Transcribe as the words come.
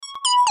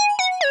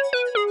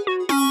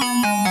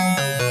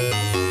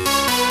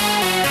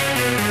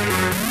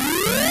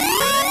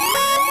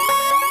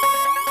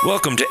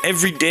Welcome to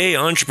Everyday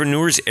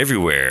Entrepreneurs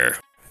Everywhere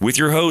with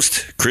your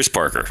host, Chris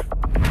Parker.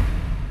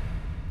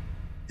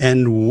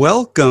 And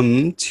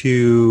welcome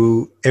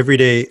to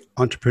Everyday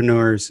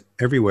Entrepreneurs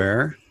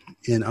Everywhere.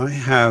 And I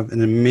have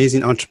an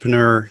amazing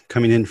entrepreneur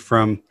coming in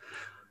from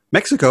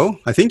Mexico.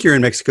 I think you're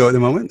in Mexico at the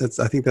moment.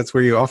 I think that's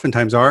where you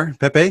oftentimes are,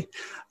 Pepe.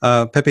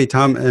 Pepe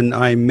Tam and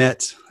I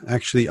met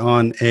actually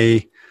on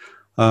a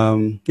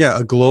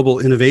global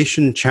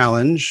innovation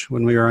challenge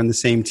when we were on the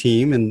same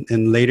team,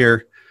 and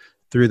later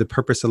through the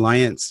Purpose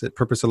Alliance at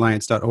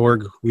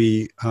purposealliance.org,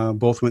 we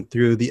both went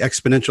through the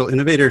Exponential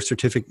Innovator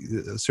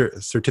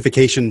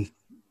certification,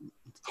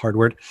 hard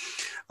word,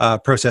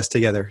 process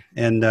together,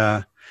 and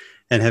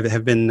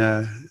have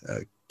been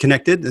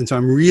connected. And so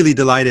I'm really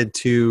delighted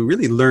to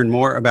really learn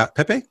more about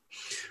Pepe,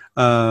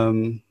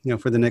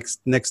 for the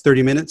next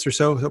 30 minutes or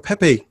so. So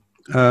Pepe,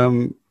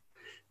 can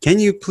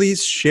you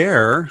please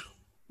share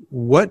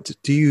what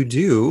do you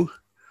do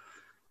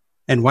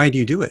and why do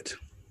you do it?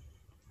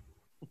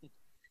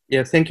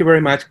 Yeah, thank you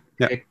very much,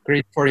 Yeah.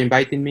 Chris, for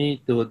inviting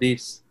me to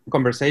this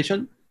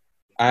conversation.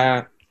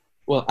 I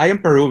am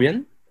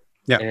Peruvian,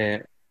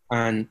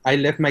 and I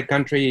left my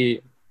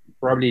country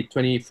probably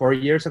 24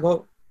 years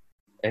ago.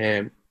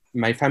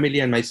 My family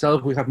and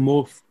myself, we have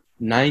moved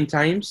 9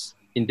 times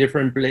in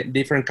different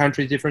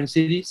countries, different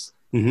cities.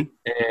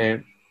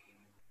 Mm-hmm.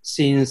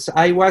 Since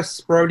I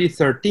was probably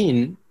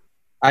 13,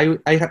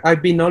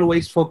 I've been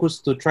always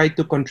focused to try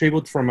to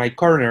contribute from my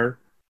corner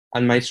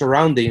and my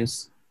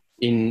surroundings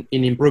in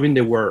improving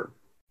the world.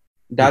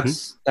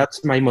 That's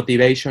my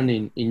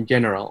motivation in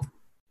general.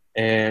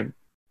 I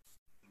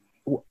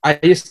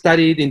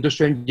studied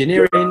industrial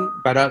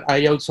engineering, but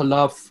I also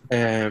love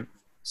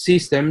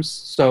systems.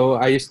 So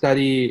I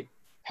study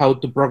how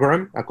to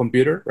program a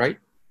computer, right?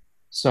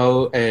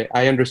 So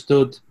I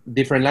understood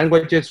different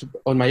languages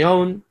on my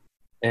own.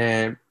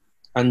 And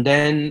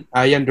then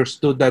I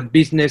understood that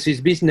business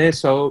is business.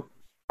 So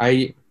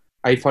I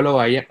follow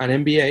an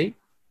MBA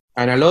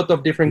and a lot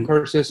of different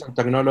courses on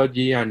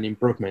technology and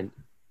improvement,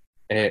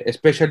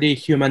 especially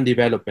human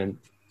development,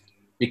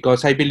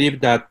 because I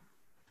believe that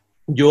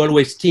you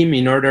always team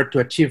in order to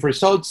achieve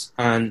results.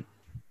 And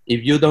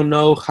if you don't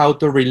know how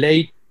to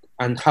relate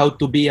and how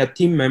to be a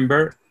team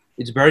member,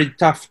 it's very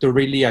tough to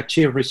really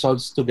achieve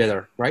results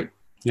together, right?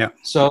 Yeah.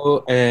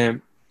 So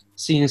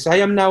since I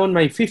am now in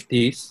my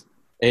 50s,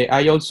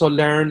 I also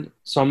learn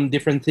some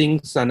different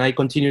things and I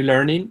continue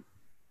learning.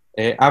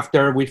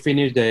 After we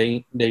finish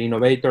the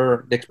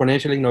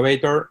Exponential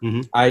Innovator,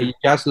 I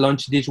just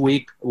launched this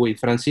week with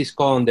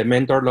Francisco on the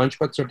Mentor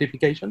Launchpad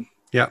certification.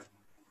 Yeah.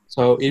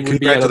 So it will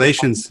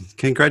Congratulations.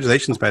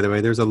 Congratulations, by the way.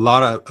 There's a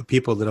lot of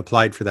people that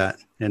applied for that.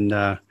 And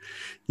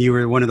you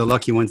were one of the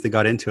lucky ones that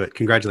got into it.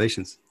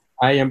 Congratulations.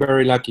 I am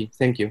very lucky.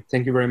 Thank you.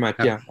 Thank you very much.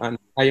 Yeah. And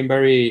I am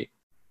very,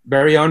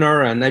 very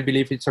honored. And I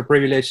believe it's a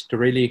privilege to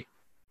really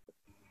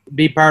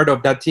be part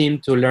of that team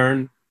to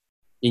learn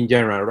in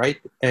general,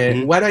 right?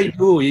 What I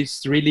do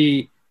is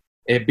really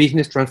a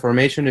business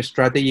transformation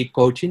strategy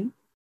coaching.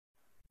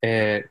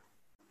 The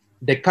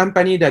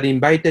company that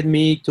invited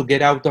me to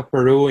get out of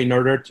Peru in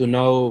order to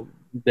know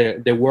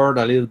the world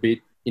a little bit,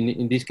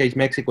 in this case,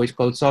 Mexico, is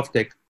called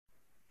Softec.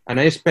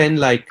 And I spent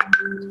like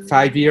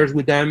 5 years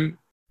with them.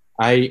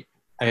 I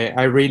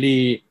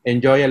really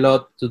enjoy a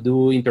lot to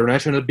do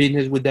international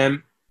business with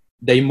them.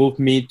 They moved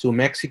me to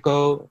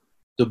Mexico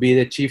to be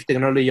the chief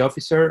technology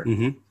officer.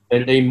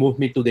 And they moved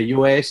me to the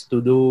US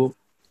to do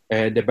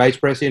the vice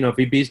president of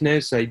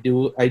e-business. I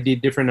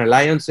did different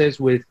alliances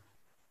with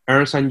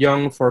Ernst &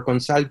 Young for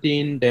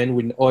consulting, then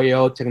with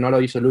OEO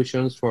Technology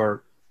Solutions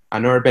for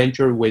another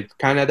venture with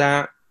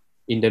Canada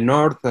in the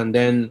north, and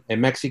then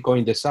Mexico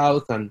in the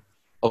south, and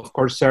of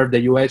course serve the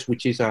US,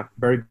 which is a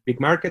very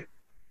big market.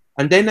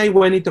 And then I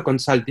went into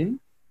consulting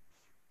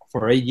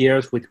for 8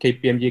 years with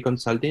KPMG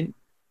Consulting.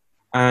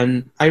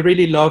 And I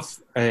really love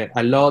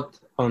a lot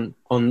on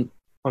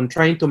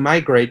trying to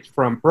migrate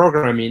from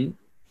programming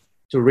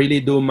to really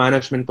do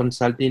management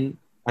consulting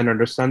and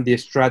understand the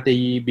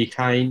strategy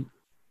behind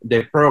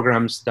the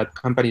programs that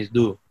companies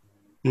do.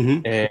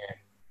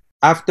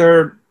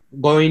 After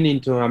going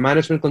into a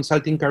management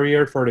consulting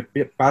career for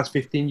the past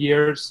 15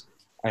 years,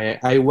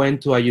 I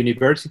went to a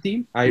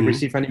university. I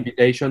received an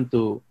invitation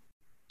to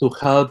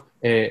help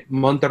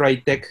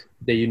Monterrey Tech,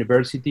 the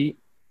university,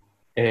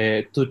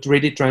 to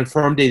really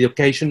transform the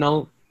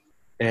educational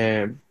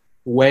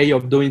way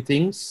of doing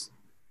things.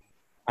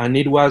 And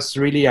it was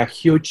really a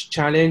huge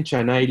challenge,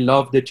 and I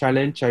loved the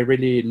challenge. I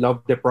really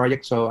loved the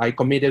project, so I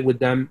committed with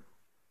them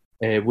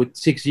with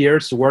 6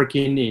 years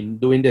working in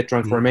doing the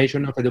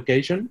transformation of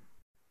education.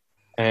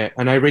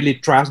 And I really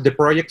trust the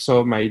project.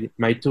 So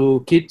my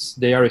 2 kids,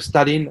 they are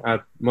studying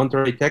at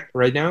Monterrey Tech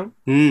right now.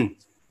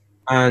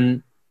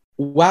 And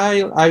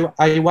while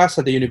I was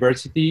at the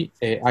university,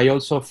 I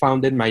also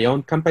founded my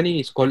own company.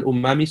 It's called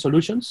Umami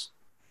Solutions.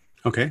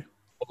 Okay.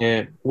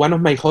 One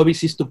of my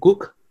hobbies is to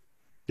cook.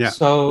 Yeah.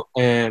 So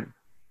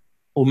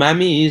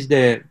umami is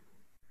the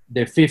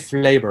 5th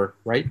flavor,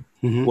 right?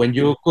 When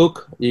you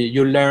cook,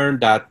 you learn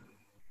that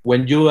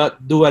when you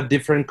do a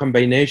different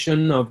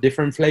combination of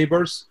different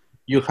flavors,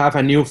 you have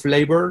a new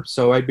flavor.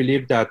 So I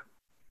believe that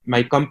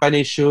my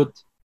company should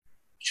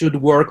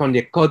work on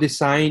the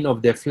co-design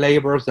of the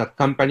flavors that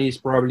companies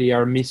probably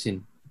are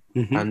missing,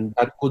 and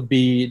that could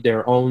be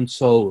their own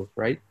soul,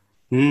 right?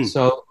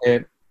 So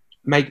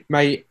my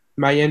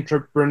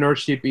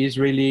entrepreneurship is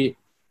really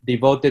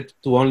devoted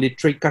to only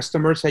 3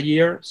 customers a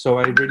year. So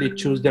I really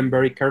choose them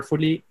very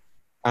carefully,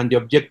 and the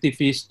objective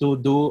is to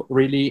do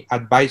really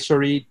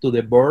advisory to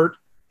the board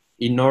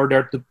in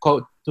order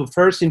to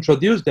first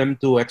introduce them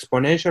to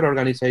exponential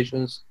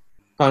organizations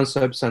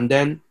concepts, and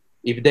then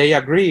if they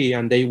agree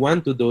and they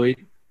want to do it,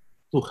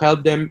 to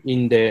help them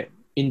in the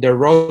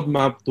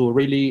roadmap to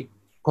really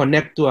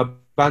connect to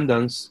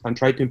abundance and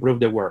try to improve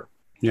the world.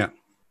 Yeah,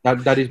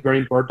 that is very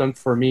important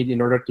for me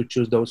in order to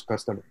choose those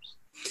customers.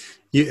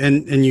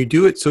 And you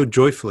do it so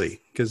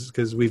joyfully,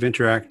 because we've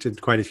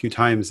interacted quite a few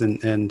times,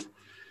 and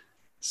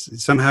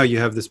somehow you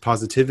have this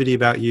positivity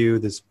about you,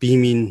 this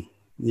beaming,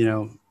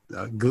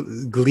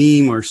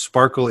 gleam or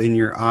sparkle in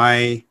your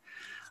eye,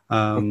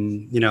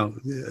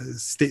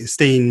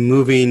 staying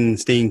moving,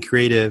 staying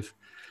creative.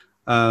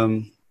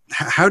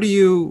 How do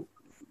you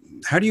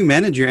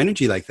manage your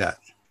energy like that?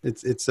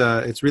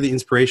 It's really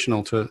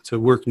inspirational to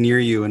work near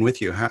you and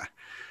with you.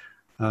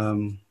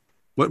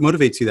 What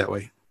motivates you that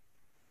way?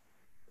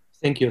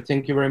 Thank you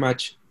very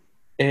much.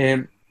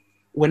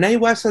 When I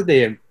was at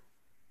the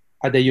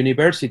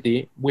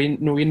university, we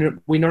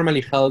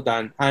normally held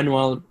an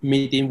annual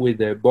meeting with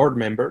the board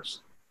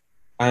members,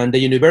 and the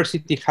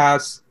university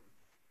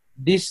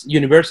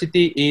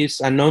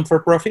is a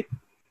non-for-profit,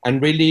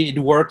 and really it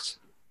works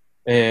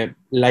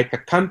like a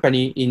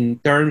company in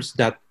terms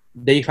that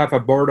they have a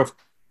board of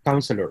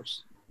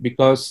counselors,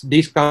 because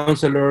these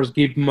counselors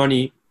give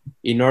money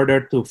in order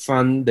to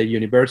fund the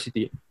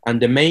university,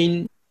 and the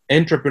main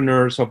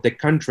entrepreneurs of the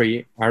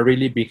country are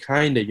really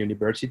behind the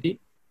university.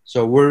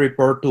 So we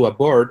report to a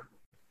board,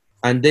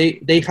 and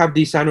they have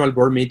this annual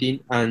board meeting,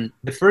 and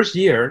the first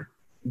year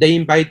they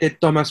invited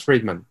Thomas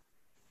Friedman.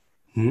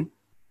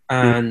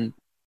 And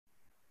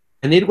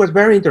it was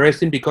very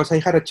interesting because I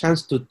had a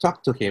chance to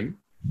talk to him,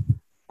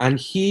 and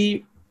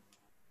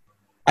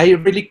I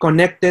really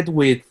connected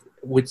with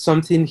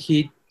something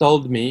he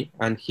told me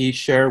and he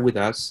shared with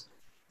us,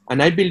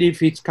 and I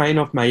believe it's kind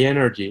of my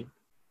energy,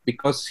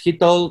 because he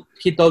told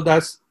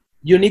us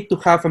you need to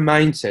have a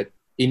mindset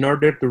in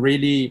order to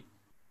really,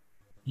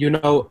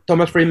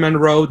 Thomas Friedman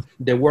wrote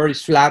the world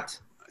is flat,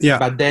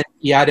 but then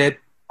he added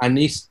and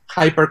it's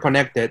hyper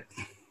connected,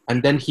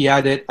 and then he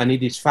added and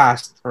it is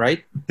fast,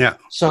 right? Yeah.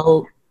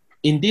 So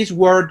in this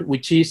world,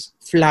 which is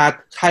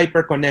flat,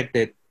 hyper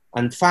connected,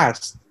 and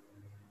fast,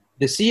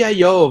 the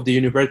CIO of the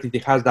university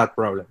has that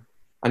problem.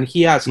 And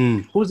he asked,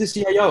 who's the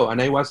CIO?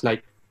 And I was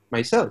like,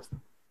 myself.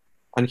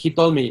 And he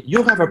told me,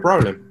 you have a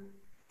problem.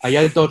 And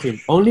I told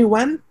him, only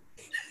one?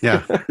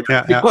 Yeah.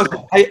 Because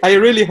I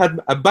really had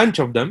a bunch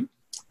of them.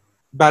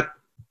 But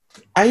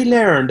I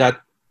learned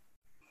that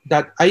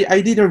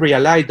I didn't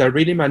realize that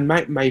really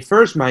my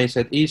first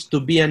mindset is to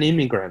be an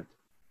immigrant.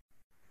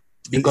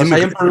 Because I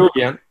am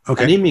Peruvian,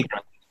 an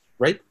immigrant,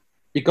 right?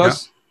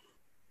 Because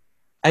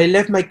I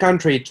left my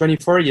country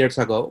 24 years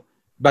ago,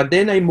 but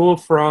then I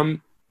moved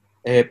from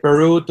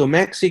Peru to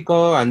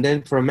Mexico, and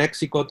then from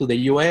Mexico to the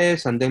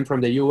US, and then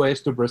from the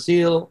US to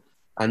Brazil,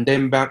 and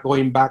then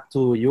going back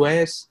to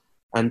US,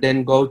 and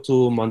then go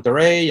to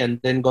Monterrey, and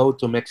then go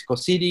to Mexico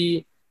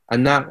City,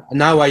 and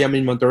now I am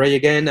in Monterrey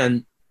again.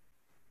 And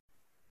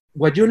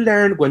what you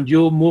learn when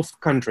you move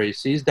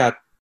countries is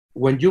that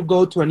when you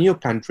go to a new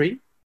country,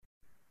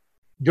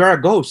 you're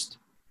a ghost.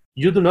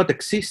 You do not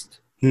exist.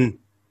 If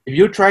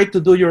you try to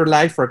do your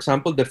life, for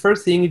example, the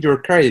first thing is your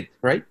credit,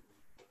 right?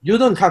 You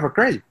don't have a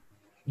credit.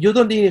 You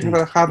don't even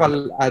have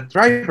a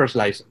driver's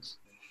license.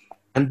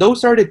 And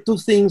those are the two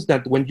things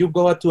that when you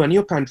go to a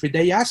new country,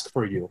 they ask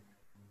for you.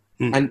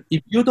 And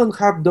if you don't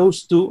have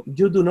those two,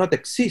 you do not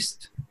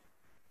exist.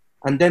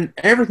 And then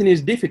everything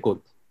is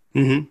difficult.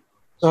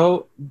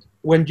 So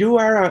when you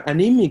are an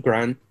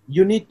immigrant,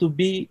 you need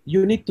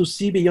to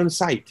see beyond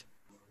sight.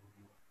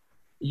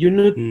 You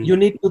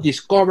need to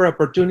discover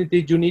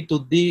opportunities. You need to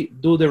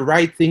do the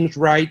right things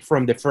right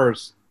from the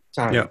first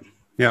time.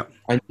 Yeah.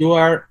 And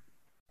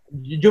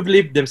you've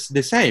lived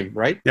the same,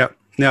 right? Yeah.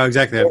 No,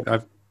 exactly.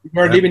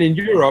 You're living in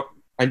Europe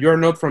and you're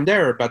not from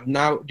there, but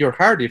now your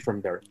heart is from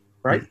there,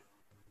 right?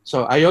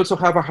 So I also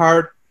have a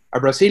heart, a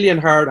Brazilian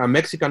heart, a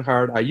Mexican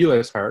heart, a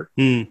US heart,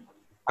 and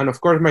of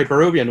course my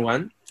Peruvian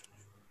one.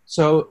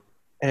 So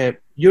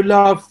you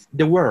love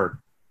the world,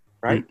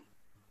 right?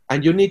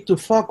 And you need to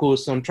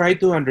focus on trying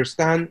to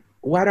understand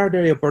what are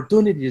the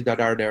opportunities that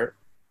are there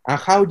and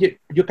how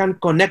you can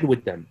connect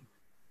with them.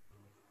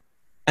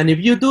 And if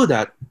you do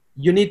that,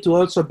 you need to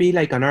also be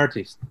like an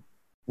artist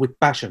with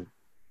passion.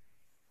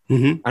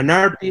 An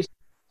artist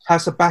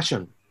has a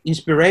passion.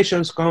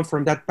 Inspirations come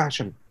from that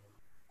passion.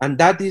 And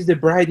that is the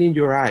bright in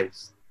your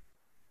eyes.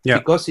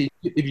 Because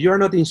if you're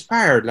not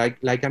inspired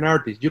like an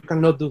artist, you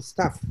cannot do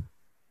stuff.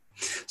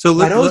 So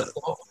but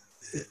also,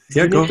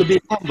 you need to be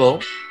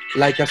humble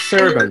like a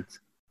servant,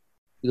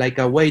 like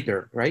a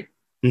waiter, right?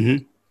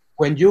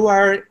 When you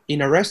are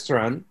in a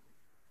restaurant,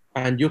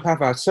 and you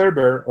have a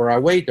server or a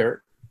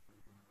waiter,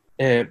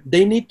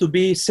 they need to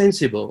be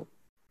sensible.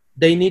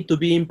 They need to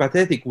be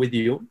empathetic with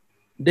you.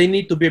 They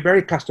need to be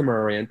very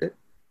customer oriented.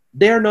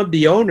 They are not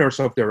the owners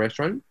of the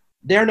restaurant.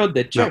 They are not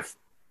the chef,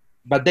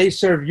 but they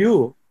serve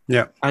you.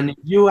 Yeah. And if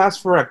you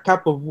ask for a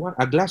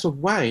glass of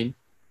wine,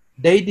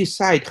 they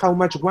decide how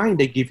much wine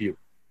they give you.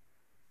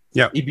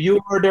 Yeah. If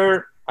you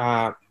order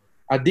a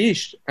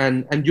dish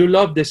and you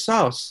love the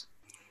sauce,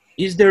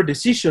 it's their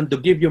decision to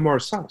give you more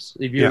sauce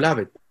if you love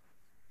it.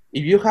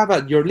 If you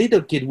have your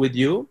little kid with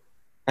you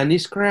and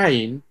he's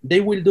crying,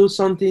 they will do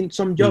some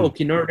joke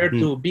in order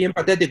to be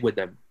empathetic with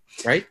them,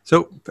 right?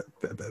 So,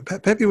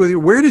 Pepe,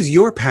 where does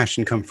your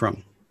passion come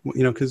from?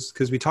 You know,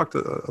 because we talked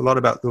a lot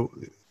about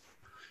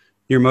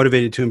you're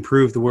motivated to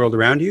improve the world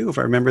around you. If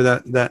I remember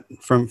that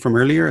from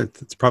earlier,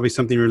 it's probably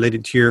something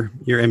related to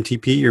your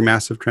MTP, your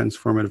massive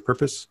transformative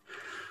purpose.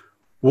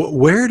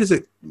 Where does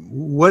it?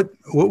 What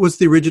was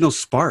the original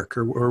spark,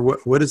 or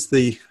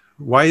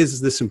why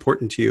is this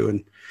important to you?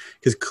 And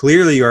because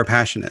clearly you are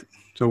passionate.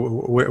 So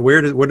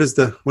what is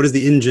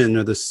the engine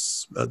or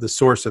the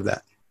source of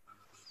that?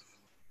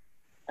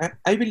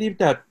 I believe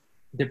that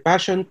the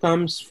passion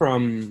comes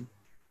from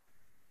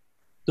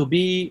to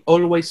be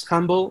always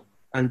humble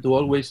and to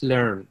always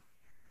learn.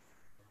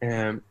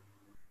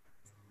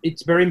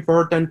 It's very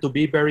important to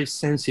be very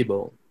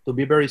sensible, to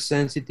be very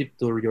sensitive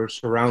to your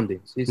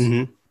surroundings.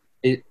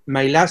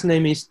 My last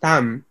name is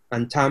Tam,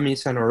 and Tam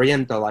is an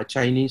Oriental, a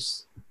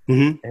Chinese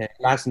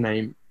last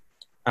name.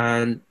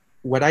 And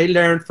what I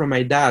learned from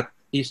my dad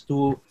is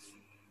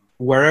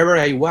wherever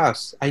I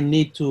was, I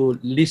need to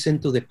listen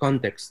to the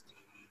context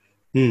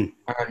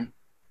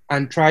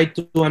and try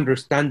to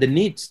understand the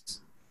needs.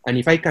 And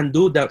if I can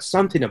do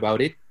something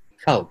about it,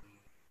 help.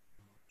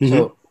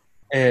 So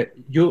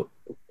you,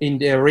 in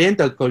the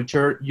Oriental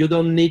culture, you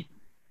don't need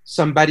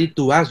somebody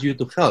to ask you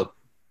to help.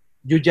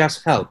 You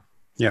just help.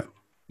 Yeah.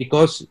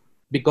 Because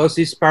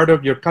it's part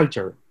of your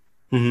culture,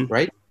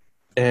 right?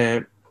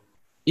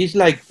 It's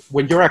like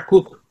when you're a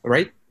cook,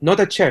 right? Not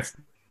a chef,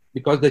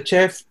 because the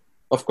chef,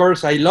 of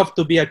course, I love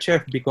to be a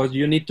chef because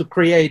you need to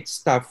create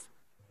stuff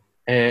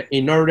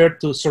in order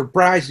to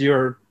surprise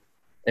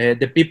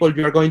the people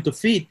you are going to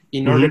feed,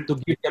 in order to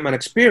give them an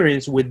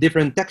experience with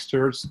different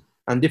textures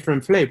and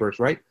different flavors,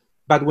 right?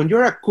 But when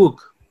you're a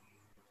cook,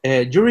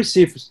 you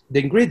receive the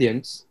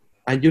ingredients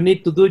and you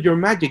need to do your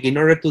magic in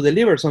order to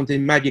deliver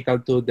something magical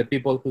to the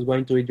people who's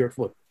going to eat your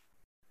food.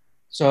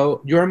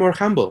 So you are more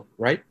humble,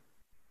 right?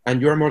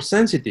 And you are more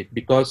sensitive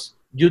because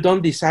you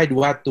don't decide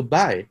what to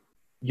buy.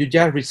 You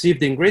just receive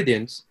the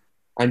ingredients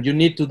and you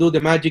need to do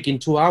the magic in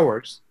 2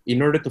 hours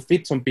in order to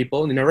feed some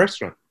people in a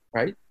restaurant,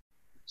 right?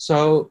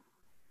 So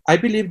I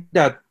believe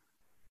that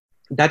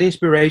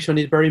inspiration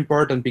is very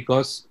important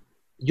because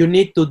you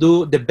need to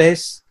do the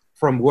best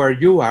from where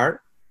you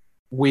are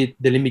with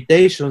the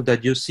limitations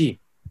that you see.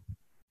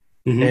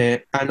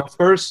 And of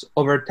course,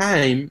 over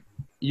time,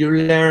 you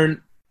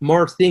learn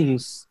more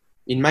things.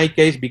 In my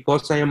case,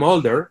 because I am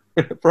older,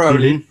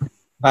 probably,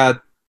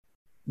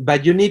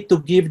 but you need to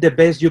give the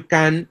best you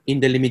can in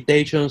the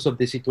limitations of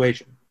the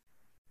situation.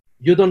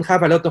 You don't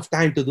have a lot of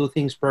time to do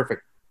things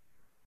perfect.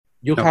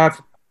 You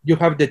have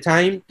the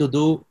time to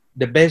do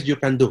the best you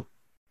can do.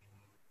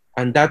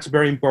 And that's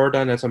very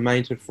important as a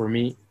mindset for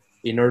me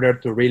in order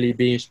to really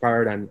be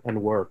inspired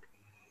and work.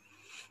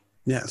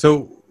 Yeah.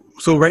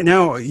 So right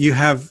now you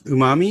have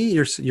Umami,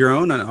 your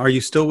own. Are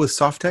you still with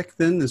Softtech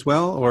then as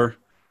well, or?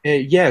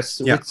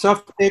 Yes, with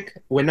Softtech.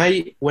 When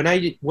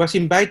I was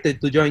invited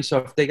to join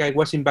Softtech, I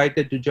was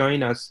invited to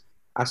join as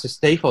a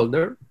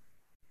stakeholder.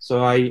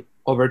 So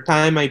over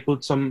time I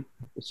put some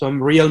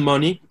real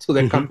money to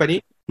the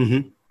company,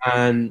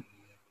 and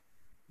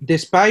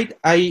despite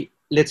I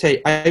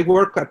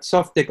worked at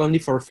Softtech only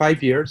for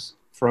 5 years,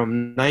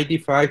 from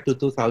 95 to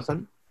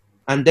 2000.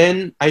 And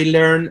then I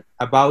learned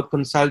about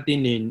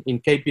consulting in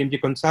KPMG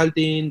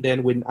Consulting,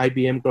 then with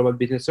IBM Global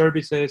Business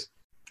Services,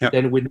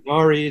 then with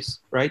Norris,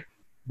 right?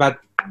 But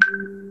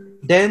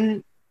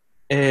then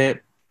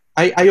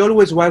I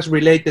always was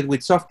related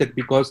with Softtech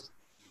because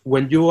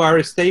when you are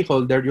a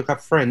stakeholder, you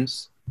have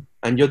friends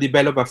and you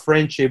develop a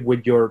friendship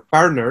with your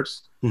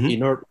partners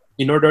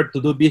in order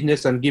to do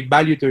business and give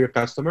value to your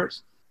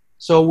customers.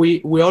 So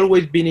we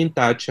always been in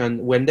touch.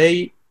 And when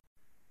they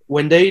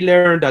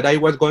learned that I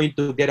was going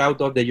to get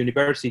out of the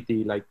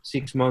university like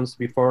 6 months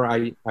before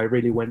I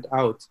really went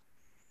out,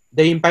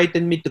 they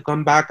invited me to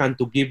come back and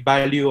to give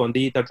value on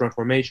digital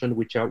transformation,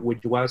 which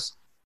was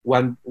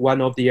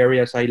one of the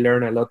areas I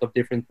learned a lot of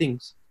different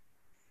things.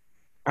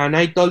 And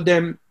I told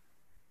them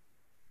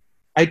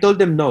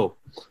no.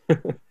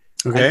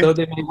 Okay. I told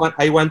them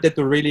I wanted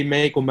to really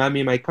make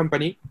Umami my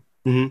company.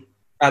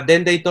 But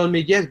then they told me,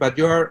 yes, but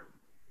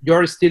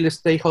you're still a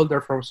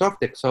stakeholder from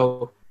Softtech.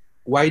 So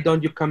why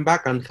don't you come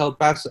back and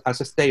help us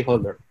as a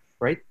stakeholder,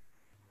 right?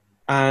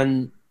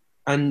 And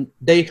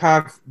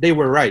they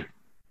were right.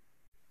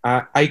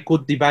 I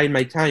could divide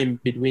my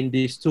time between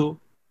these two,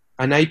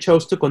 and I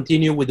chose to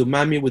continue with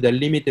Umami with a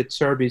limited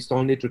service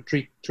only to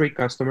three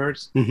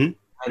customers.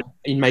 And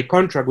in my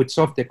contract with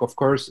Softec, of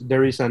course,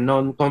 there is a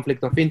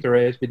non-conflict of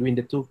interest between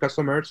the two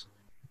customers,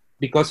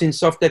 because in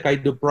Softec I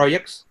do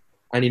projects,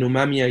 and in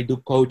Umami I do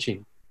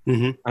coaching,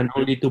 and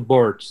only to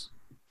boards.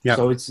 Yeah.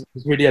 So it's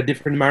really a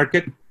different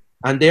market,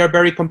 and they are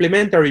very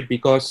complementary,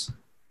 because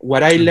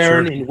what I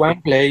learn in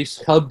one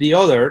place help the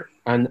other,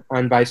 and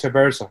vice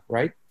versa,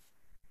 right?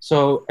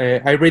 So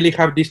I really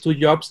have these two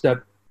jobs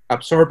that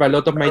absorb a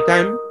lot of my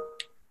time,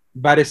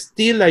 but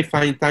still I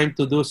find time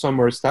to do some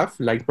more stuff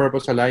like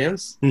Purpose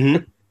Alliance.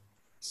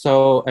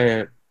 So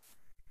I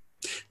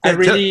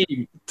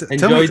really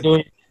enjoy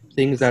doing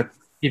things that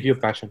give you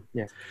passion.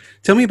 Yeah.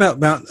 Tell me about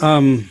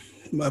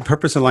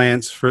Purpose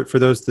Alliance for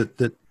those that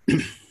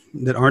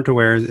that aren't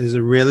aware. Is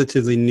a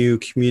relatively new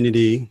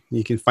community.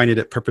 You can find it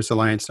at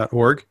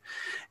purposealliance.org,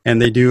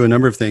 and they do a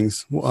number of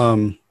things.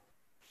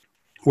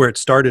 Where it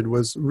started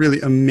was really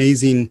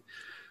amazing.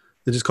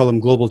 They just call them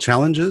global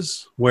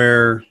challenges,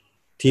 where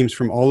teams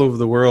from all over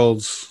the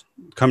world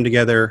come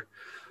together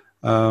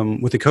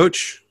with a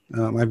coach.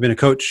 I've been a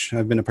coach.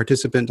 I've been a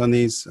participant on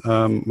these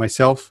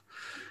myself,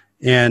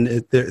 and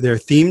they're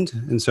themed.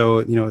 And so,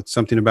 it's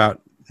something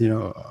about,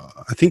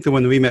 I think the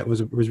one that we met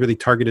was really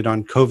targeted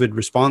on COVID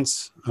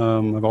response.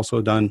 I've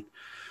also done,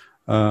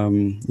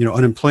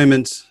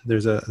 unemployment.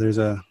 There's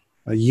a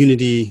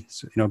unity,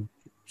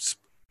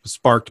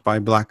 sparked by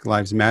Black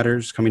Lives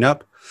Matters coming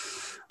up.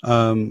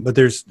 But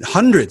there's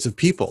hundreds of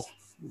people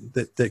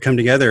that come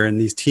together in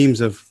these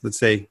teams of, let's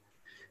say,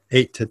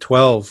 8 to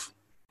 12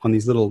 on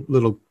these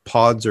little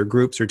pods or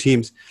groups or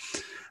teams.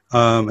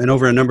 And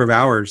over a number of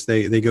hours,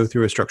 they go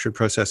through a structured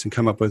process and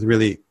come up with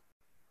really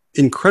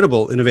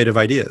incredible, innovative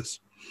ideas.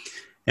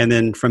 And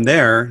then from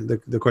there,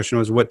 the question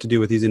was what to do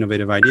with these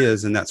innovative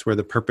ideas. And that's where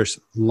the Purpose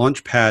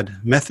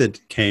Launchpad method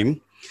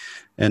came.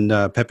 And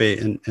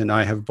Pepe and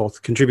I have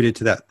both contributed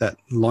to that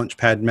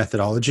Launchpad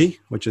methodology,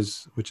 which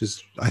is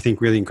I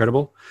think really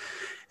incredible.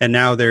 And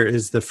now there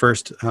is the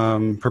first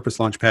Purpose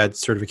Launchpad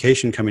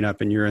certification coming up,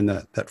 and you're in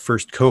that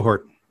first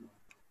cohort.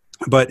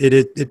 But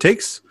it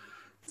takes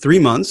 3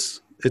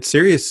 months. It's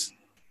serious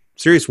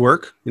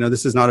work.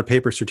 This is not a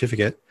paper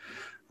certificate.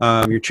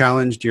 You're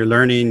challenged. You're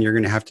learning. You're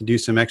going to have to do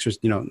some extra,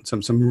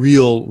 some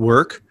real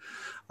work.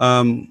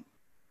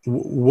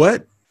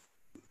 What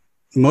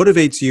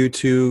motivates you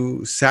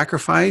to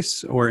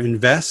sacrifice or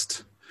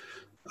invest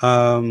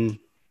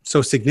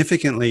so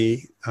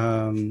significantly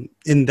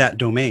in that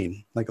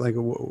domain? I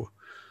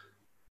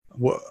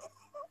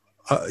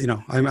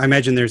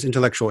imagine there's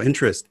intellectual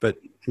interest, but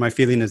my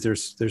feeling is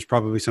there's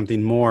probably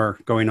something more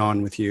going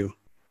on with you.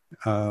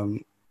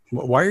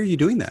 Why are you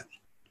doing that?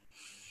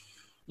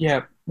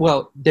 Yeah,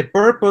 well, the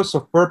purpose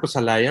of Purpose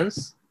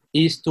Alliance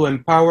is to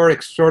empower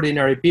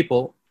extraordinary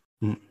people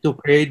to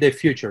create the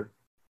future.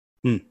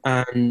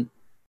 And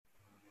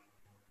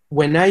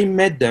when I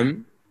met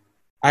them,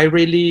 I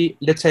really,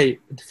 let's say,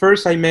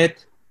 first I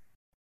met,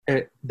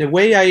 the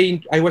way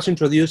I was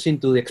introduced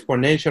into the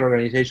Exponential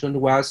organization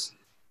was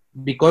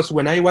because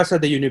when I was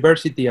at the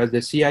university as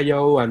the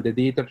CIO and the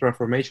Digital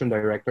Transformation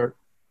Director,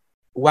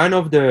 one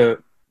of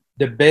the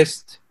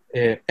best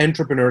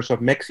entrepreneurs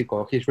of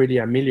Mexico, he's really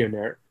a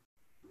millionaire,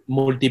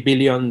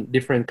 multi-billion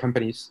different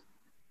companies,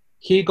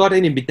 he got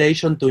an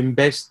invitation to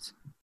invest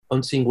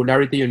on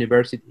Singularity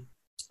University.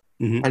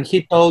 And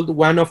he told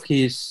one of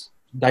his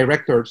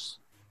directors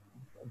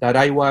that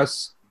I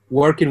was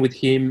working with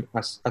him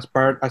as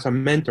a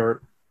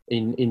mentor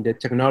in the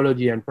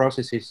technology and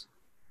processes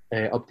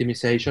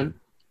optimization.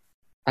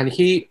 And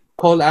he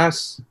called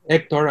us,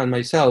 Hector and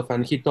myself,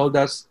 and he told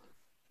us,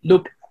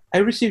 look, I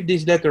received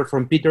this letter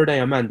from Peter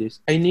Diamandis.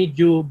 I need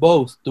you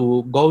both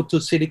to go to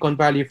Silicon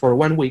Valley for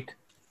 1 week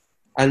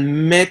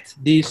and meet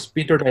this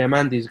Peter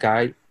Diamandis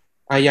guy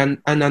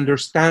and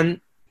understand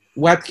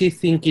what he's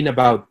thinking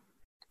about.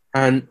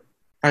 And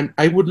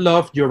I would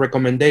love your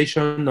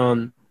recommendation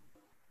on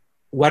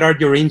what are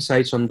your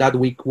insights on that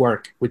week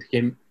work with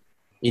him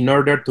in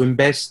order to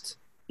invest.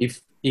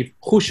 If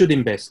who should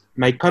invest?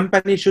 My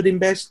company should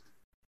invest,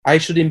 I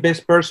should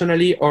invest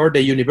personally, or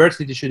the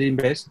university should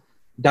invest.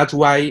 That's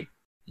why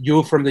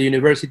you from the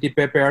university,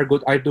 Pepe,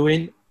 are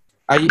doing.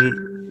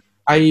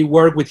 I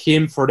work with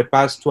him for the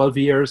past 12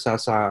 years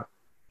as a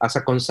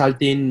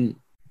consulting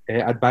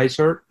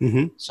advisor.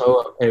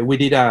 So we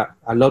did a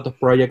lot of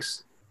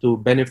projects to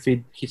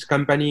benefit his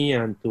company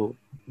and to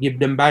give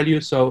them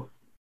value. So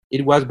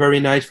it was very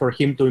nice for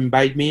him to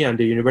invite me and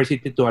the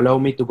university to allow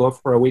me to go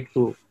for a week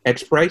to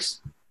X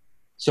Prize.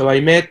 So I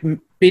met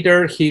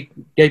Peter. He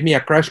gave me a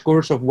crash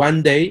course of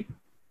 1 day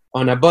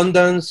on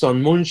abundance,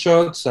 on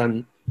moonshots,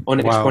 and on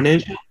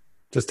exponential.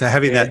 Just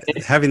having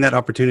that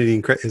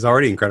opportunity is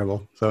already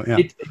incredible. So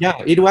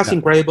it was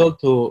incredible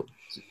to,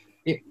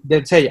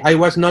 let's say, I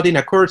was not in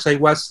a course. I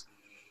was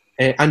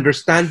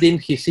understanding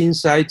his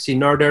insights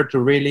in order to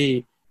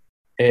really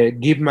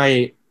give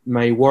my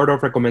word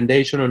of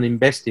recommendation on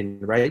investing,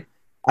 right?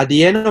 At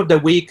the end of the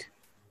week,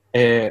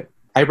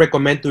 I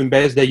recommend to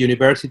invest the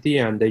university,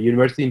 and the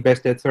university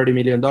invested $30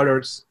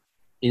 million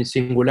in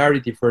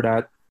Singularity for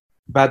that.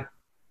 But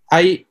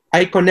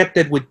I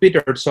connected with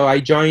Peter, so I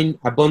joined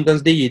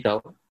Abundance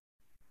Digital.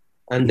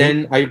 And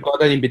then I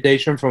got an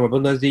invitation from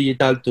Abundance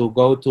Digital to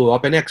go to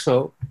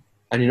OpenExo.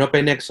 And in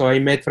OpenExo, I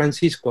met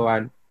Francisco.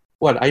 And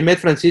well, I met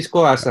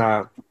Francisco as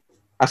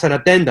an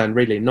attendant,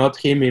 really, not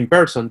him in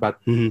person. But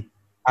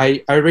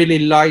I really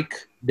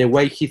like the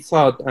way he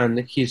thought and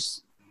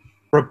his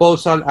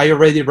proposal. I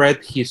already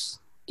read his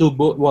two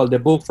books, well, the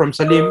book from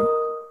Salim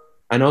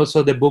and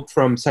also the book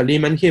from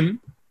Salim and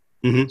him.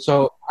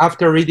 So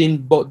after reading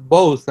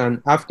both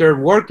and after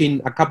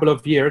working a couple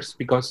of years,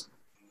 because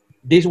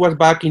this was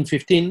back in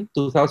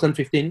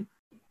 2015,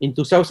 in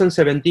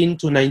 2017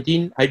 to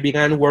 19, I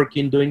began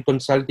working doing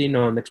consulting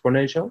on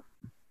Exponential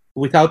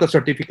without a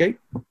certificate.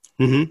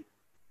 Well,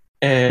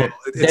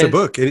 it's a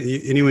book.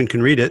 Anyone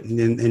can read it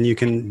and you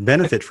can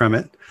benefit from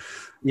it.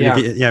 Yeah.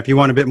 If you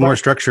want a bit more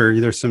structure,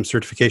 there's some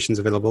certifications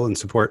available and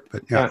support.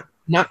 But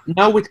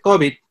now with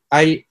COVID,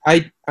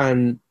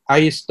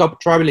 I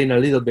stopped traveling a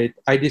little bit.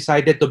 I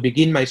decided to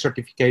begin my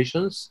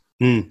certifications.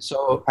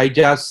 So I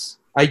just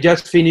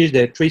finished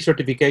the 3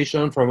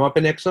 certification from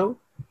OpenExo.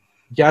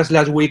 Just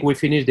last week, we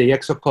finished the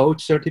EXO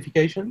Coach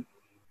certification.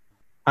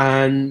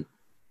 And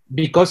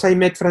because I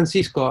met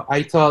Francisco,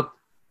 I thought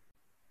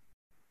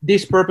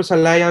this Purpose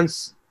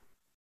Alliance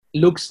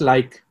looks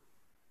like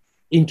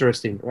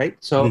interesting, right?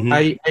 So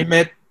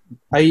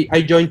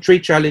I joined 3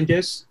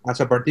 challenges as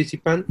a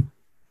participant.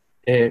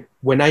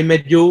 When I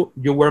met you,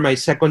 you were my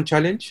second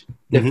challenge.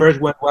 The first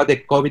one was the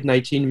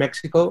COVID-19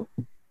 Mexico.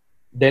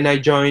 Then I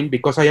joined,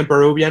 because I am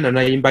Peruvian, and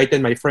I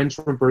invited my friends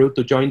from Peru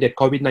to join the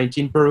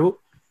COVID-19 Peru.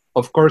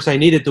 Of course, I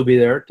needed to be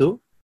there too.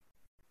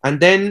 And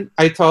then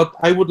I thought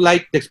I would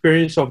like the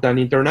experience of an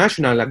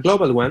international, a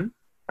global one.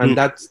 And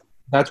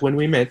that's when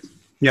we met.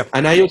 Yep.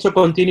 And I also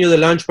continued the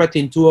Launchpad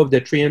in 2 of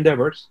the 3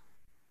 endeavors.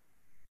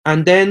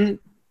 And then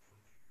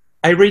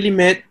I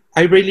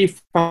really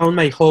found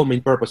my home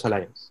in Purpose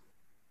Alliance.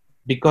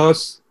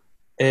 Because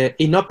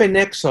in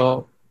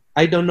OpenExo,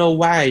 I don't know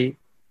why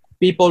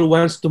people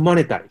want to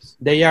monetize.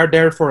 They are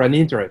there for an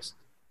interest.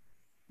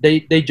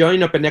 They join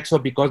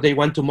OpenExo because they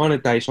want to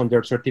monetize on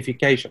their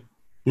certification.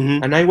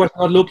 And I was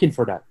not looking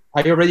for that.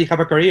 I already have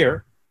a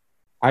career.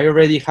 I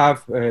already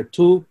have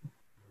 2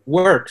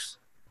 works.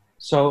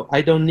 So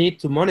I don't need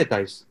to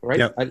monetize, right?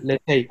 Yep.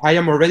 Let's say I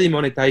am already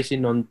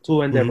monetizing on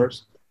 2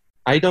 endeavors.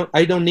 I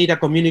don't need a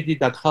community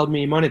that help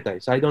me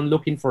monetize. I don't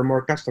looking for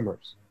more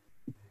customers.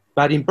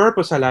 But in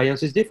Purpose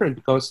Alliance, it's different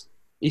because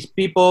it's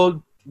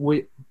people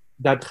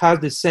that has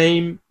the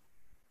same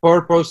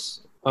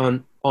purpose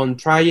on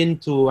trying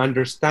to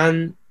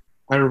understand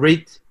and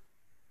read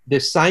the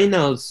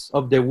signals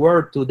of the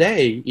world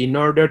today in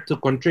order to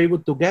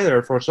contribute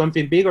together for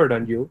something bigger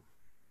than you,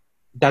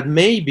 that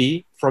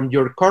maybe from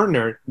your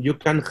corner you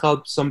can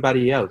help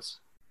somebody else.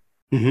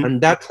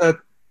 And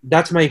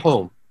that's my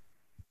home.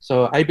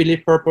 So I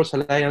believe Purpose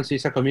Alliance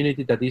is a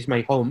community that is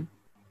my home.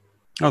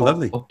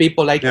 Lovely. Of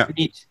people like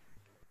me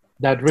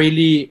that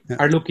really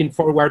are looking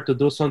forward to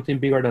do something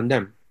bigger than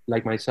them,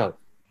 like myself.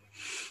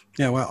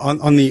 Yeah, well,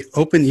 on the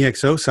Open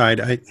EXO side,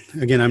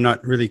 I'm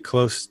not really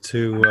close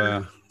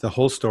to the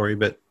whole story,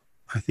 but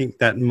I think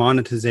that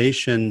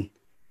monetization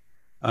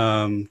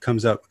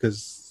comes up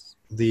because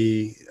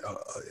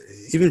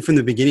even from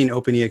the beginning,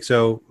 Open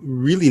EXO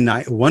really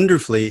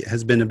wonderfully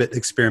has been a bit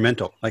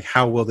experimental. Like,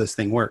 how will this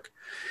thing work?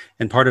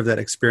 And part of that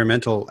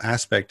experimental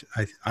aspect,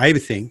 I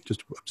think,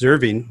 just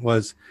observing,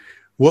 was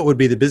what would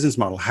be the business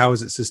model? How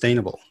is it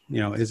sustainable?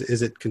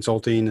 Is it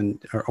consulting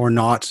or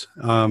not?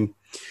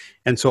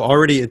 And so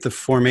already at the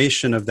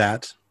formation of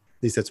that,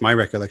 at least that's my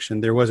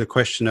recollection, there was a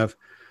question of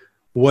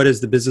what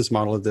is the business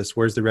model of this?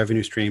 Where's the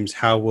revenue streams?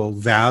 How will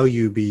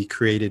value be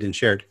created and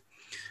shared?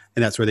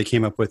 And that's where they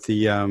came up with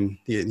the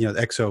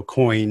EXO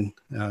coin,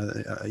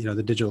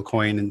 the digital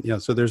coin.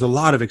 And, so there's a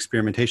lot of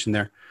experimentation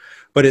there,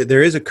 but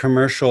there is a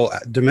commercial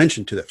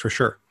dimension to that for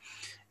sure.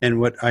 And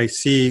what I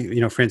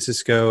see,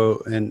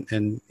 Francisco and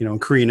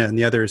Karina and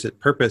the others at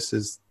Purpose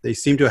is they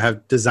seem to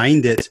have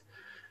designed it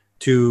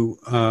to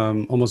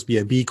almost be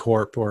a B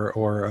Corp or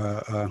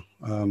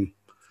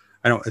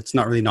it's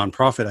not really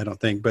nonprofit, I don't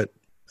think, but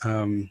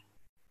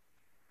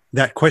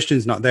that question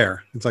is not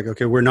there. It's like,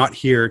 okay, we're not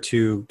here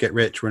to get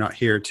rich. We're not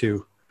here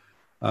to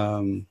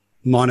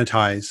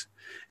monetize.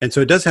 And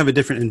so it does have a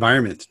different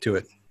environment to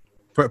it.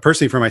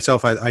 Personally, for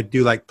myself, I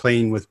do like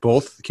playing with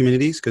both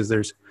communities because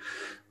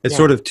it's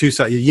sort of two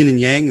sides, yin and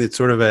yang. It's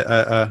sort of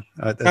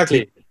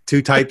Exactly.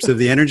 two types of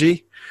the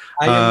energy.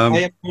 I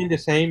am doing the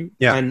same.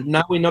 Yeah. And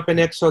now in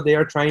OpenExo, they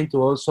are trying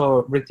to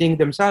also rethink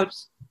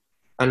themselves.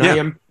 And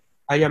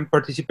I am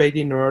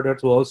participating in order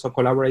to also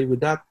collaborate with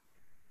that.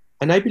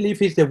 And I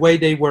believe it's the way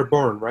they were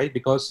born, right?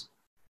 Because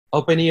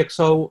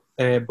OpenExo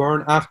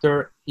born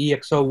after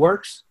EXO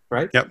works,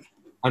 right? Yep.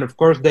 And of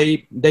course,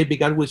 they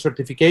began with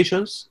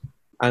certifications,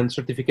 and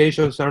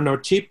certifications are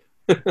not cheap.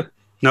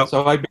 No.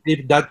 So I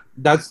believe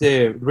that's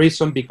the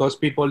reason, because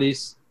people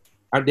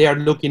they are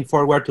looking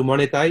forward to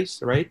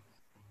monetize, right?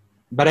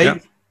 But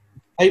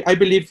I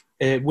believe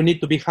we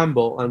need to be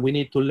humble, and we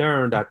need to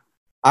learn that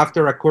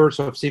after a course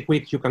of 6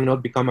 weeks, you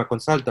cannot become a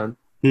consultant.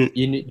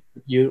 You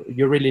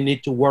really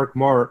need to work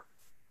more,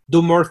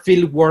 do more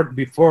field work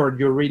before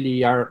you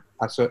really are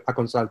as a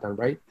consultant,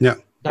 right? Yeah.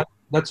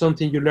 That's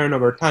something you learn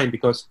over time,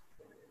 because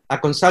a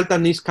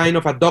consultant is kind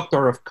of a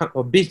doctor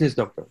of business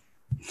doctor.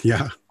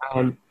 Yeah.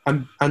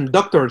 And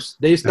doctors,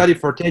 they study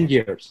for 10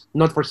 years,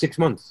 not for 6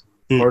 months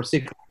or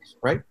 6 weeks,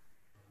 right?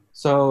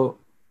 So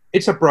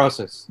it's a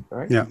process,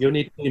 right? Yeah. You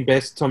need to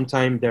invest some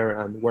time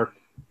there and work.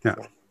 Yeah.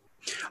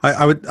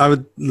 I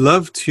would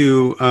love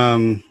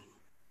to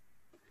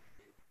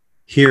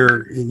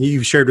hear,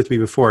 you've shared with me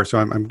before, so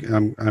I'm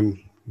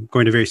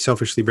going to very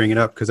selfishly bring it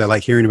up because I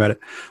like hearing about it.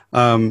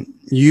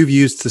 You've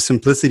used the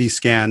simplicity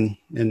scan,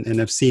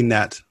 and I've seen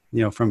that,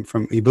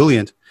 from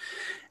Ebullient.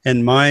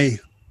 And my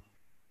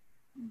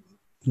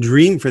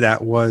dream for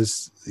that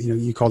was,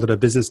 you called it a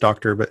business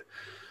doctor, but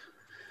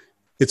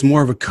it's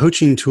more of a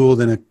coaching tool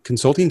than a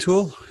consulting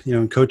tool.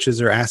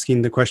 Coaches are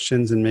asking the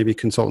questions and maybe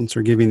consultants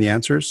are giving the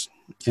answers.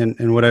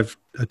 And what I've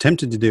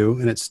attempted to do,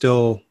 and it's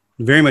still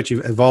very much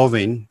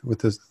evolving with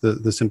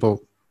the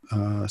simple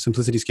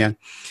simplicity scan,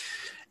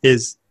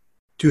 is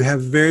to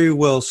have very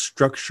well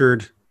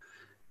structured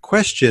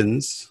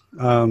questions.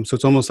 So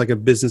it's almost like a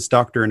business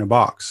doctor in a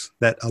box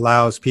that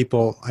allows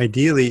people,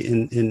 ideally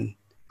in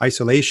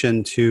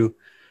isolation, to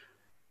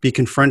be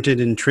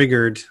confronted and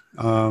triggered,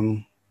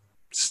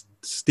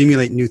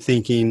 stimulate new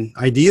thinking,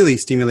 ideally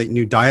stimulate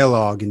new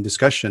dialogue and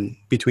discussion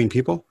between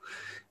people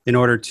in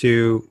order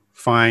to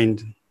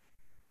find,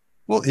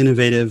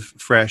 innovative,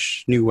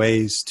 fresh, new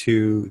ways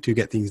to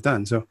get things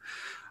done. So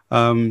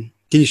can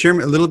you share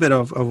a little bit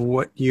of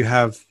what you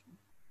have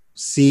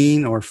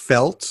seen or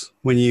felt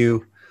when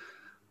you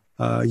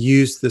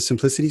used the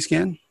simplicity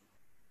scan?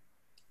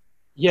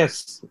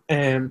 Yes.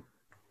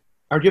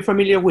 Are you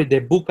familiar with the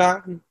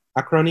VUCA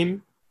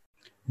acronym?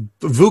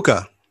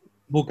 VUCA.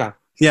 VUCA.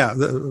 Yeah,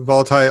 the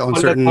volatile,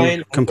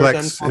 uncertain,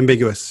 complex,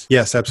 ambiguous.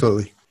 Yes,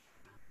 absolutely.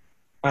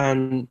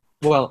 And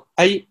well,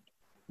 I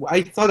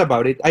thought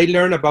about it. I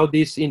learned about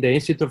this in the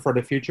Institute for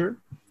the Future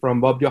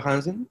from Bob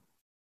Johansen.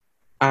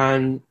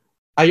 And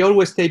I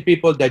always tell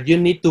people that you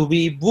need to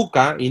be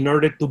VUCA in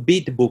order to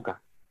beat VUCA.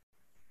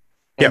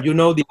 And you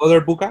know the other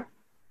VUCA?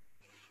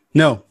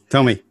 No,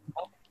 tell me.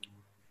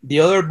 The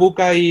other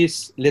VUCA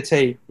is, let's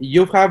say,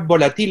 you have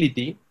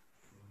volatility,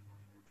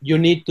 you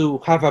need to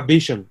have a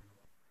vision.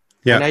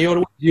 Yeah. And I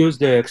always use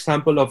the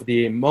example of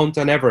the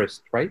Mountain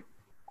Everest, right?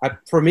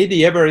 For me,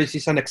 the Everest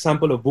is an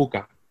example of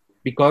VUCA,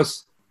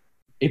 because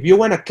if you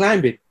want to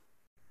climb it,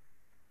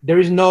 there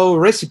is no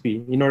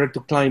recipe in order to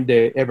climb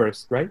the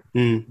Everest, right?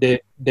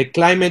 The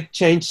climate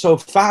changed so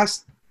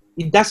fast,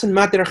 it doesn't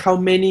matter how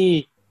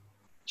many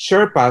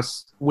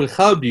Sherpas will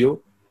help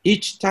you,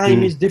 each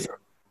time is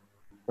different,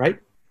 right?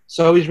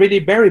 So it's really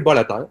very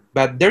volatile,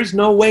 but there's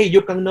no way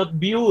you cannot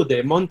view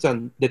the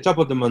mountain, the top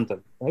of the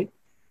mountain, right?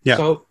 Yeah.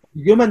 So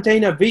you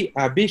maintain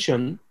a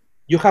vision,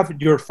 you have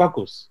your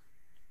focus,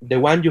 the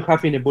one you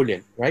have in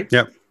Ebullient, right?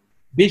 Yeah.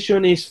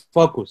 Vision is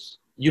focus.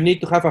 You need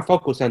to have a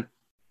focus, and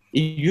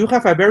if you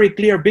have a very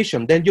clear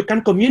vision, then you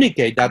can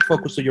communicate that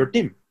focus to your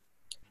team.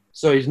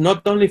 So it's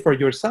not only for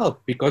yourself,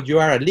 because you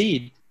are a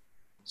lead,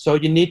 so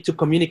you need to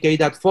communicate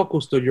that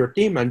focus to your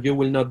team and you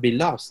will not be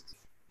lost.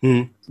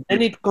 Then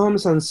it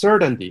comes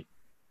uncertainty,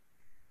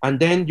 and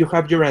then you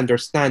have your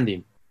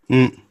understanding.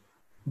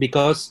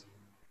 Because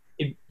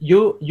if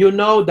you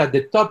know that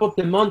the top of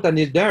the mountain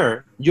is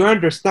there, you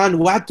understand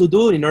what to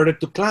do in order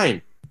to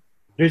climb.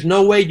 There's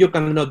no way you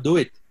cannot do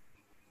it.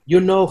 You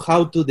know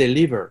how to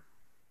deliver.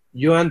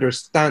 You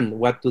understand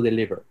what to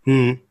deliver.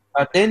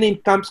 But then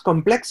it comes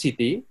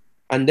complexity,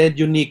 and then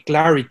you need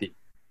clarity.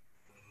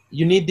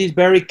 You need this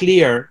very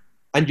clear,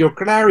 and your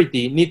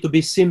clarity need to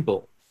be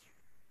simple,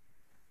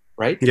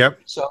 right?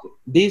 Yep. So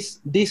this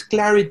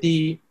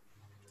clarity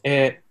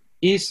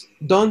is,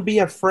 don't be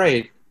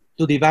afraid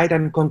to divide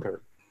and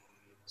conquer.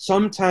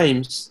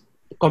 Sometimes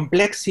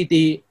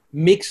complexity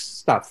mixes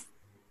stuff,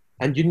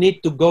 and you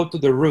need to go to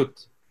the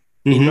root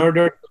in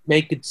order to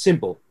make it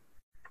simple,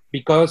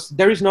 because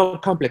there is no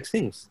complex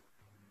things.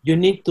 You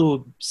need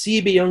to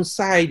see beyond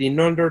sight in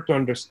order to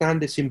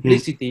understand the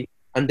simplicity,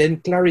 and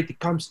then clarity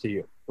comes to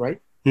you, right?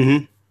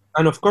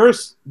 And of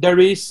course, there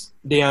is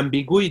the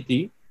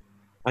ambiguity,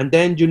 and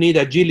then you need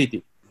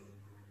agility,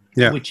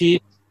 which is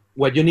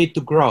what you need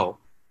to grow,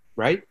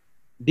 right?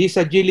 This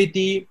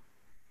agility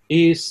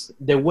is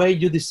the way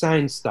you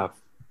design stuff.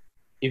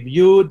 If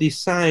you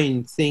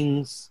design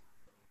things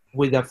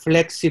with a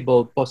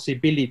flexible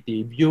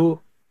possibility, if you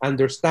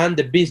understand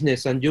the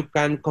business and you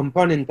can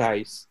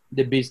componentize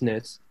the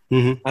business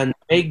and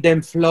make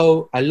them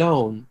flow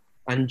alone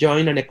and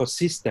join an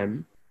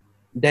ecosystem,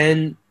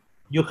 then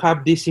you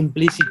have this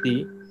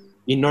simplicity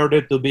in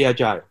order to be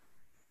agile,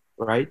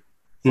 right?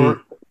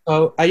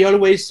 So I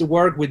always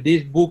work with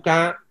this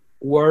VUCA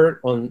word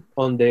on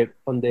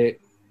the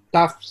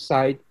tough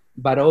side,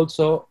 but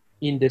also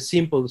in the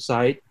simple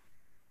side.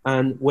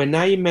 And when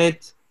I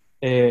met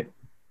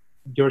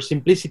your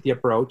simplicity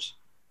approach,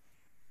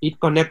 it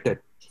connected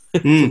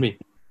to me.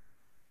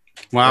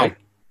 Wow. Right?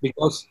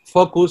 Because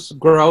focus,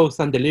 growth,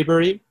 and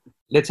delivery,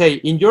 let's say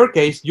in your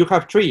case, you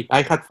have 3,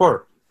 I had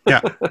 4.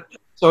 Yeah.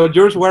 So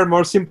yours were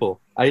more simple.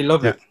 I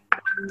love it.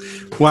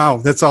 Wow,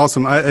 that's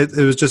awesome. It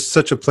was just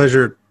such a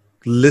pleasure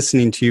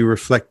listening to you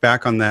reflect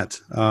back on that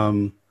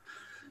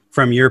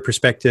from your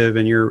perspective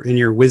and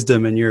your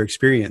wisdom and your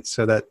experience.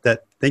 So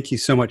that thank you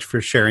so much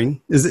for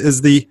sharing.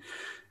 Is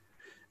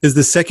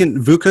the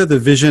second VUCA, the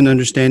vision,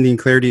 understanding,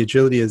 clarity,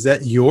 agility, is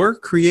that your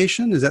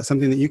creation? Is that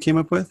something that you came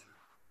up with?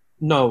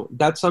 No,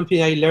 that's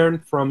something I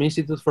learned from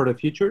Institute for the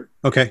Future.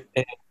 Okay.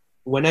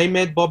 When I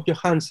met Bob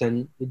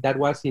Johansen, that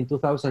was in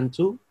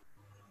 2002.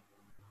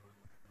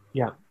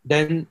 Yeah.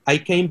 Then I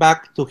came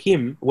back to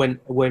him when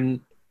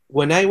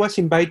I was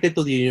invited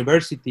to the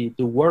university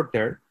to work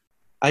there.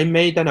 I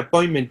made an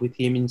appointment with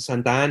him in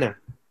Santa Ana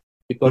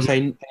because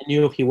I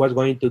knew he was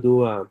going to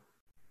do a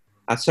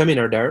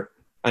seminar there.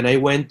 And I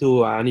went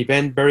to an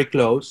event very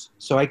close.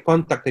 So I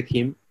contacted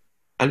him.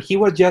 And he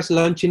was just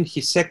launching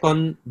his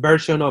second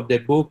version of the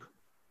book,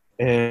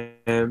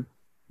 The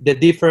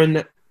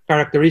Different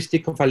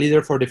Characteristics of a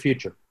Leader for the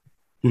Future.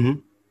 Mm-hmm.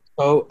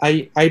 So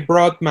I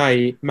brought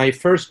my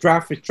first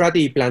draft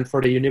strategy plan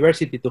for the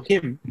university to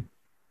him.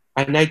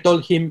 And I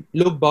told him,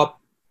 look, Bob,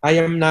 I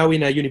am now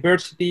in a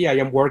university. I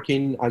am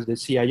working as the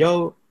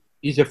CIO.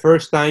 It's the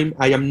first time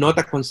I am not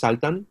a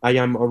consultant. I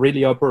am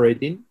really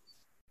operating.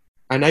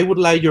 And I would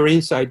like your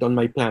insight on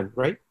my plan,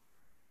 right?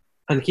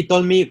 And he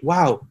told me,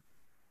 wow,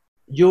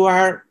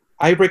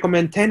 I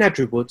recommend 10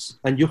 attributes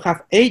and you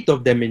have 8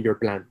 of them in your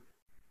plan.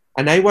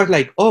 And I was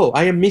like, oh,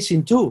 I am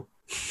missing 2.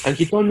 And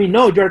he told me,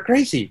 no, you're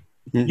crazy.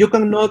 You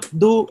cannot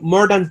do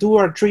more than 2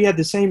 or 3 at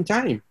the same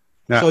time.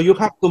 Yeah. So you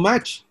have to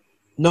match.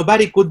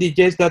 Nobody could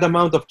digest that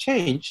amount of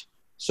change.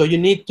 So you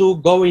need to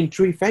go in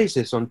 3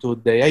 phases onto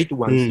the 8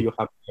 ones you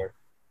have here,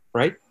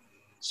 right?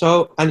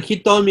 So, and he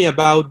told me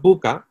about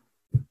VUCA,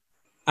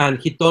 and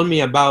he told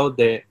me about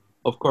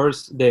of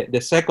course,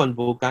 the second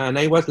VUCA, and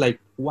I was like,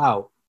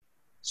 wow.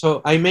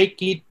 So I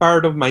make it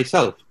part of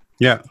myself.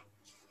 Yeah.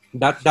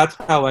 That's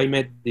how I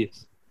met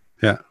this.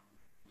 Yeah.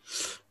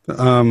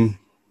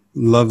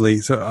 Lovely.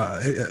 So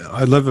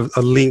I'd love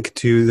a link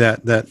to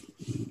that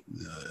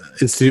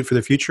Institute for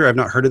the Future. I've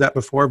not heard of that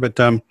before, but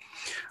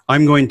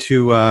I'm going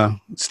to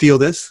steal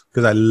this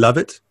because I love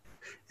it,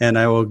 and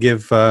I will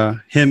give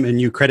him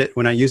and you credit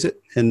when I use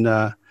it. And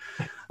no,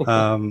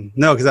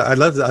 because I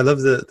love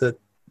the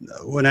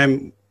when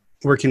I'm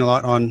working a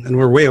lot on, and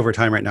we're way over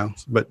time right now,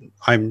 but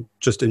I'm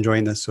just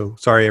enjoying this. So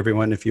sorry,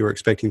 everyone, if you were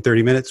expecting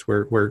 30 minutes,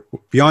 we're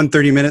beyond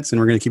 30 minutes, and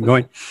we're going to keep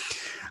going.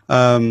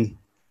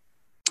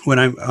 When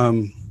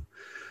I'm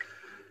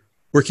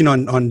working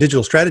on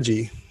digital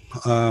strategy,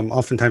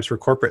 oftentimes for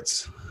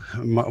corporates,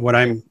 what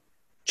I'm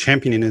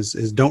championing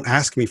is don't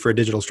ask me for a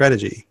digital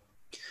strategy.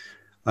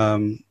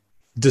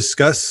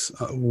 Discuss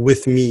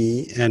with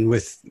me and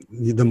with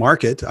the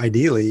market,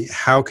 ideally,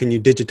 how can you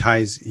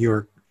digitize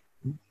your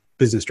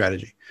business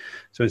strategy?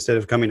 So instead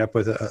of coming up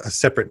with a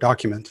separate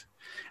document.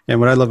 And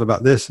what I love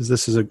about this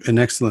is an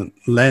excellent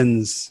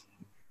lens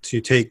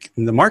to take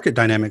the market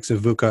dynamics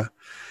of VUCA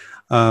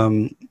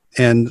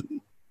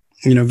and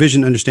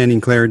vision,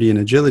 understanding, clarity, and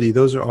agility.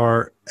 Those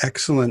are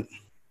excellent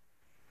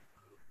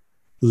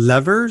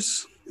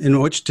levers in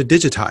which to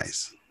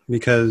digitize,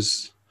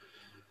 because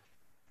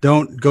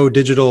don't go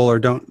digital or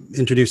don't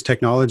introduce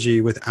technology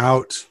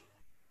without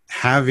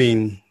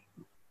having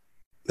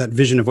that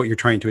vision of what you're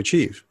trying to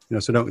achieve.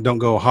 So don't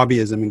go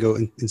hobbyism and go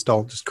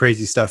install just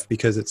crazy stuff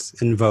because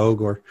it's in vogue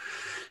or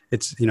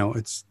it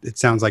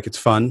sounds like it's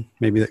fun.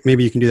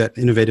 Maybe you can do that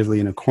innovatively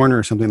in a corner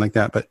or something like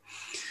that.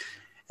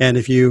 And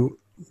if you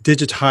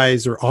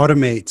digitize or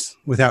automate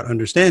without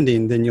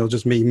understanding, then you'll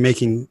just be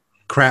making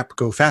crap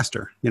go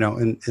faster,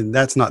 and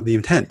that's not the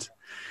intent,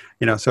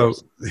 so,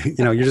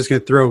 you're just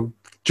going to throw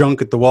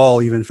junk at the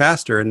wall even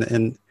faster.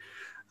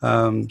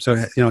 So,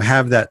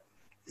 have that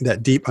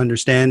deep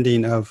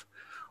understanding of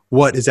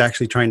what is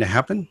actually trying to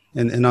happen.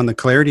 And on the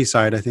clarity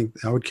side, I think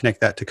I would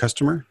connect that to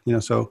customer,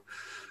 so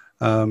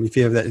if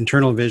you have that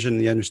internal vision,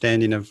 the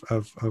understanding of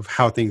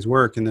how things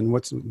work, and then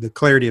what's the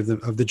clarity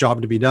of the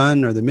job to be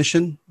done or the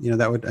mission,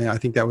 I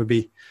think that would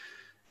be,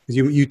 because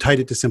you tied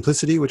it to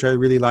simplicity, which I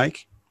really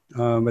like.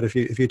 But if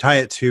you tie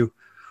it to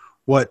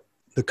what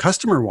the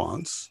customer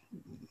wants,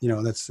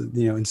 that's,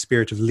 in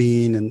spirit of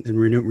lean and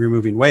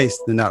removing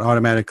waste, then that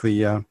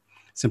automatically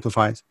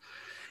simplifies.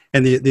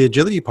 And the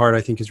agility part,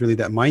 I think, is really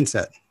that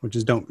mindset, which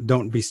is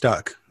don't be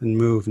stuck and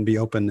move and be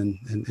open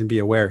and be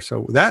aware.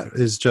 So that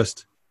is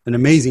just an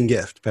amazing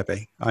gift,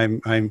 Pepe.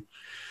 I'm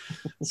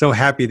so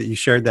happy that you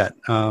shared that.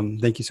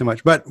 Thank you so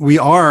much. But we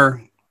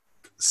are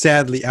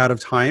sadly out of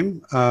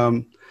time.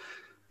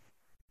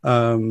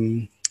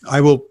 I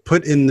will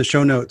put in the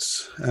show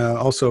notes.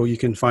 Also, you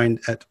can find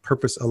at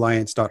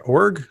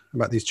purposealliance.org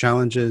about these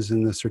challenges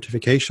and the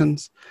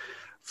certifications.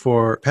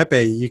 For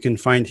Pepe, you can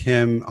find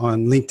him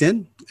on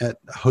LinkedIn at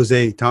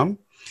Jose Tam.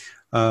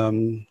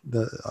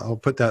 I'll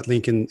put that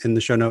link in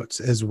the show notes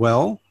as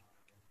well.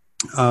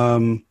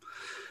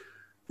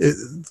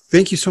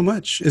 Thank you so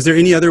much. Is there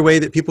any other way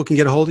that people can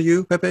get a hold of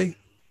you, Pepe?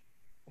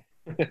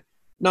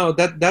 No,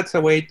 that's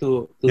a way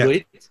to do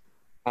it.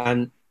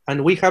 And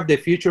we have the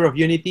Future of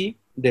Unity,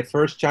 the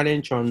first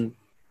challenge on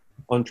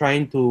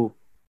trying to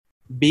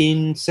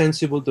being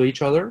sensible to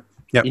each other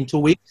Yep. in 2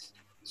 weeks.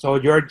 So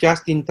you're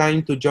just in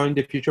time to join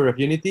the Future of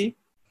Unity.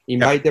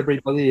 Invite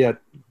everybody that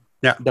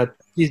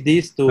is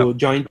this to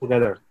join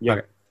together. Yeah.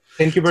 Okay.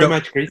 Thank you very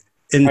much, Chris.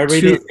 I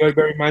really enjoy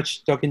very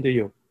much talking to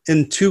you.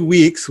 In 2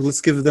 weeks,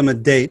 let's give them a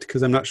date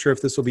because I'm not sure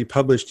if this will be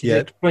published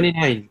yet.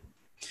 29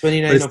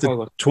 it's of the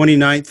August.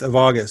 29th of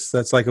August.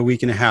 That's like a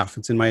week and a half.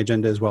 It's in my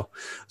agenda as well.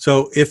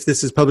 So if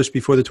this is published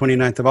before the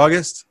 29th of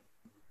August,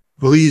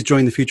 please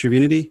join the Future of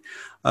Unity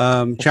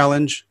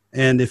challenge.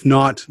 And if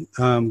not,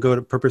 go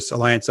to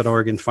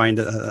purposealliance.org and find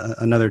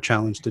another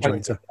challenge to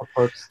join. So, of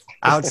course.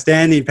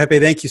 Outstanding. Pepe,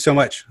 thank you so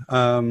much.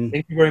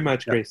 Thank you very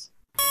much, Chris.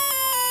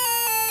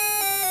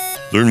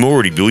 Learn more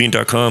at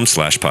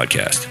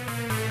ebillion.com/podcast.